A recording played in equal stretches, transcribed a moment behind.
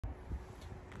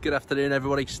Good afternoon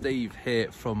everybody, Steve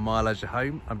here from My Leisure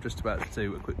Home. I'm just about to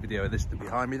do a quick video of this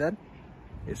behind me then.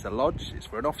 It's a lodge, it's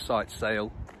for an off-site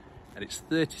sale and it's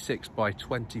 36 by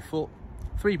 20 foot,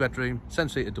 3 bedroom,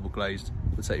 Central Heated Double Glazed.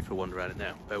 We'll take you for a wander around it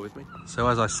now, bear with me. So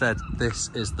as I said, this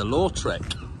is the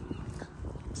Lautrec.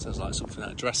 Sounds like something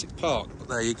out of Jurassic Park, but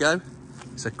there you go.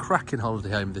 It's a cracking holiday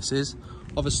home this is.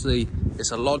 Obviously it's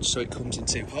a lodge so it comes in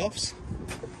 2 halves.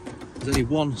 There's only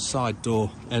one side door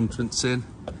entrance in.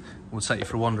 We'll take you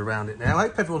for a wander around it now. I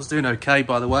hope everyone's doing okay,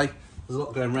 by the way. There's a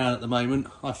lot going around at the moment.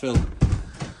 I feel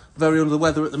very under the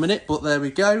weather at the minute, but there we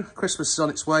go. Christmas is on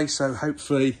its way, so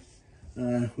hopefully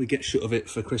we get shut of it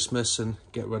for Christmas and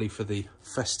get ready for the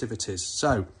festivities.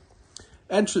 So,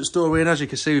 entrance door in, as you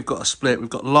can see, we've got a split. We've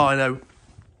got lino,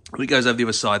 it goes over the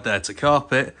other side there to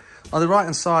carpet. On the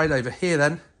right-hand side over here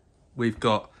then, we've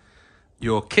got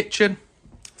your kitchen,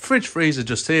 fridge freezer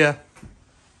just here,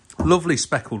 lovely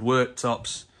speckled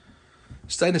worktops,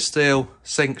 stainless steel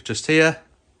sink just here,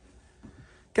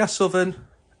 gas oven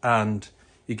and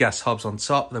your gas hobs on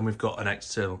top. Then we've got an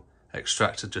external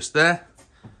extractor just there,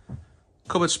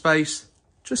 cupboard space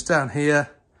just down here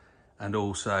and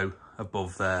also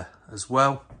above there as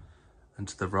well, and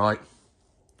to the right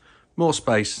more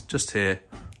space just here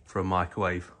for a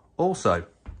microwave also.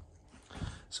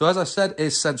 So as I said,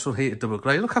 it's Central Heated Double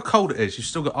Glazed. Look how cold it is. You've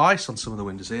still got ice on some of the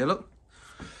windows here, look.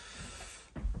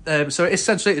 So it is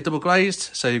Central Heated Double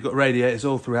Glazed, so you've got radiators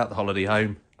all throughout the holiday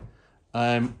home.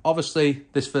 Obviously,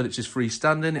 this furniture is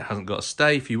freestanding, it hasn't got a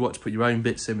stay. If you want to put your own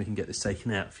bits in, we can get this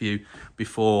taken out for you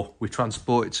before we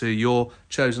transport it to your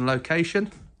chosen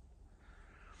location.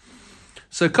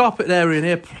 So carpet area in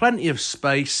here, plenty of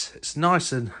space. It's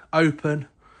nice and open,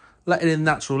 letting in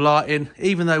natural lighting.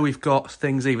 Even though we've got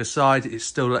things either side, it's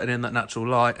still letting in that natural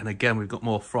light. And again, we've got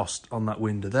more frost on that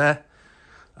window there.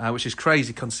 Which is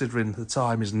crazy considering the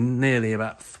time is nearly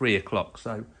about 3 o'clock.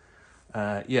 So,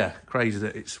 yeah, crazy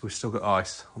that we've still got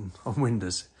ice on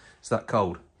windows. It's that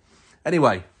cold.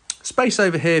 Anyway, space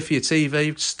over here for your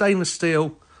TV, stainless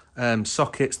steel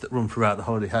sockets that run throughout the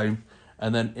holiday home.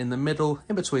 And then in the middle,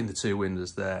 in between the 2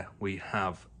 windows there, we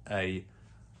have a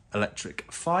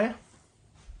electric fire.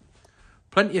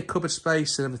 Plenty of cupboard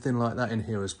space and everything like that in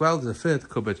here as well. There's a further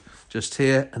cupboard just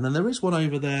here. And then there is one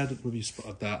over there, I don't know if you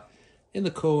spotted that, in the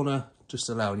corner, just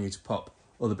allowing you to pop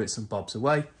other bits and bobs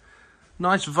away.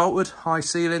 Nice vaulted high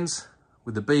ceilings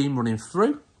with the beam running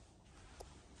through.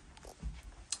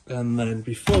 And then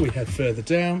before we head further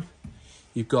down,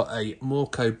 you've got a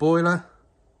Morco boiler.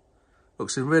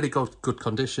 Looks in really good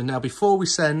condition. Now before we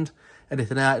send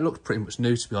anything out, it looks pretty much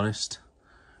new to be honest.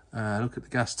 Look at the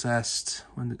gas test.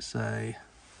 When did it say?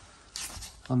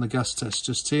 On the gas test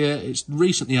just here, it's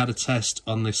recently had a test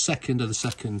on the 2nd of the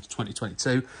 2nd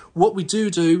 2022. What we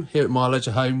do here at My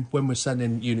Leisure Home when we're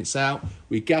sending units out,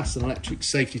 we gas and electric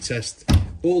safety test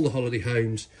all the holiday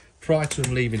homes prior to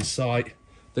them leaving site.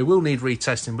 They will need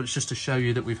retesting, but it's just to show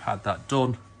you that we've had that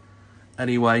done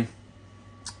anyway.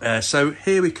 So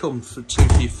here we come to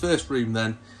your first room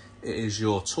then. It is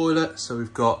your toilet. So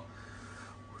we've got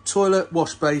toilet,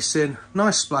 wash basin,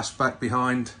 nice splashback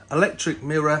behind, electric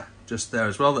mirror just there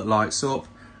as well that lights up,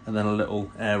 and then a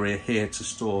little area here to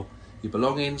store your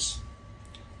belongings.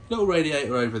 Little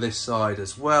radiator over this side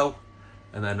as well,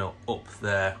 and then up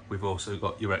there we've also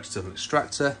got your external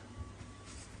extractor.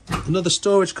 Another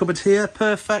storage cupboard here,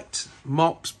 perfect.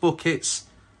 Mops, buckets,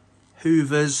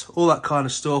 hoovers, all that kind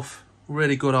of stuff.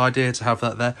 Really good idea to have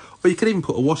that there. Or you can even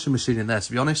put a washing machine in there,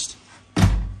 to be honest,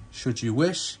 should you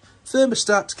wish.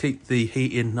 Thermostat to keep the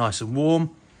heating nice and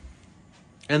warm.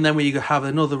 And then we have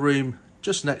another room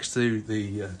just next to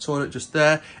the toilet just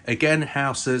there. Again,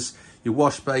 houses, your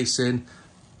wash basin,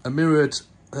 a mirrored,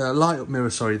 light up mirror,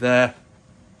 sorry, there.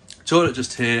 Toilet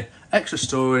just here, extra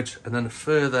storage, and then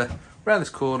further around this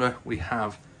corner, we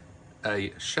have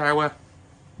a shower.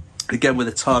 Again, with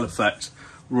a tile effect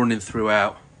running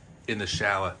throughout in the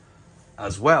shower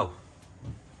as well.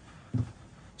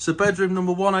 So bedroom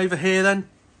number 1 over here then.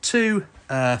 2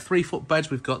 3-foot beds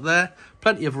we've got there.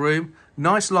 Plenty of room.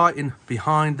 Nice lighting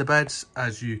behind the beds,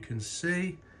 as you can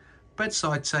see.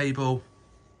 Bedside table.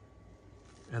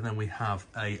 And then we have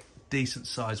a decent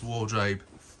sized wardrobe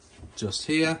just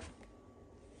here.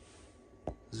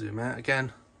 Zoom out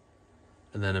again.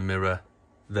 And then a mirror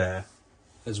there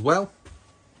as well.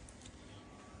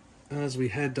 As we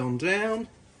head on down,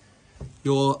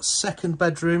 your second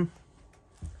bedroom.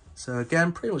 So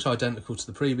again, pretty much identical to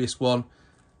the previous one.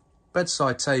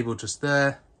 Bedside table just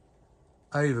there.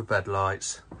 Over bed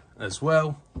lights as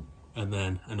well, and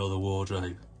then another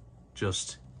wardrobe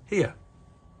just here.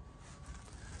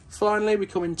 Finally, we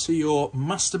come into your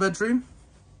master bedroom.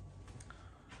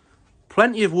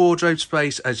 Plenty of wardrobe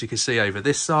space, as you can see over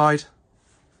this side.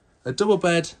 A double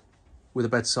bed with a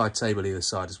bedside table either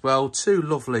side as well. 2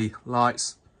 lovely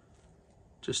lights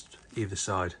just either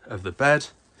side of the bed.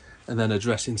 And then a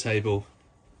dressing table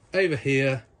over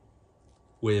here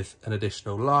with an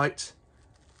additional light.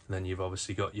 And then you've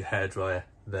obviously got your hairdryer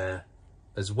there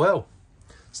as well.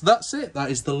 So that's it. That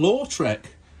is the Lautrec.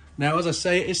 Now, as I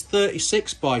say, it's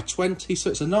 36 by 20,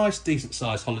 so it's a nice, decent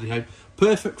sized holiday home.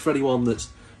 Perfect for anyone that's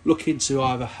looking to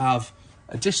either have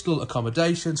additional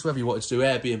accommodations, whether you wanted to do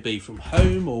Airbnb from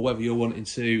home or whether you're wanting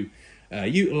to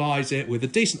utilise it with a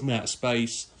decent amount of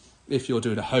space if you're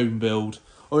doing a home build,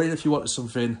 or even if you wanted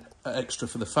something extra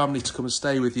for the family to come and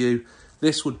stay with you.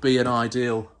 This would be an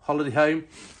ideal holiday home.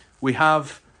 We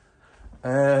have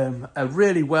a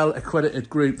really well accredited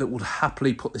group that would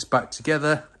happily put this back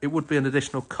together. It would be an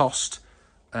additional cost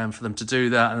for them to do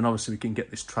that, and then obviously we can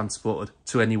get this transported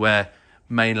to anywhere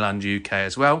mainland UK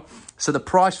as well. So the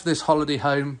price for this holiday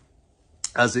home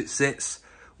as it sits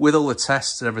with all the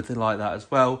tests and everything like that as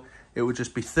well, it would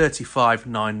just be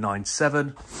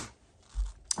 $35,997,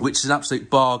 which is an absolute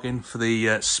bargain for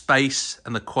the space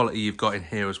and the quality you've got in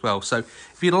here as well. So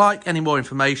if you'd like any more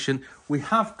information, we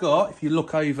have got, if you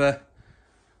look over,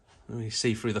 let me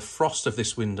see through the frost of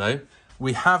this window,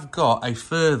 we have got a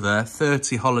further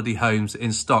 30 holiday homes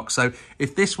in stock. So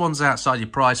if this one's outside your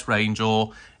price range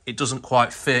or it doesn't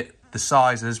quite fit the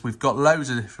sizes, we've got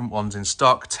loads of different ones in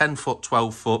stock, 10 foot,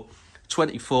 12 foot,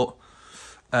 20 foot,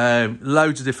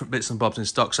 loads of different bits and bobs in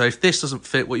stock. So if this doesn't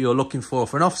fit what you're looking for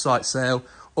an off-site sale,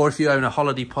 or if you own a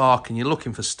holiday park and you're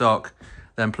looking for stock,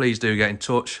 then please do get in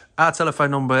touch. Our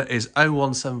telephone number is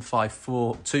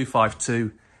 01754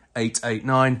 252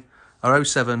 889 or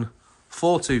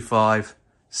 07425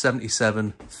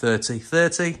 77 30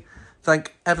 30.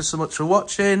 Thank ever so much for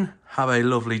watching. Have a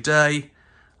lovely day.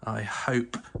 I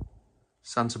hope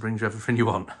Santa brings you everything you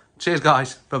want. Cheers,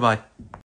 guys. Bye-bye.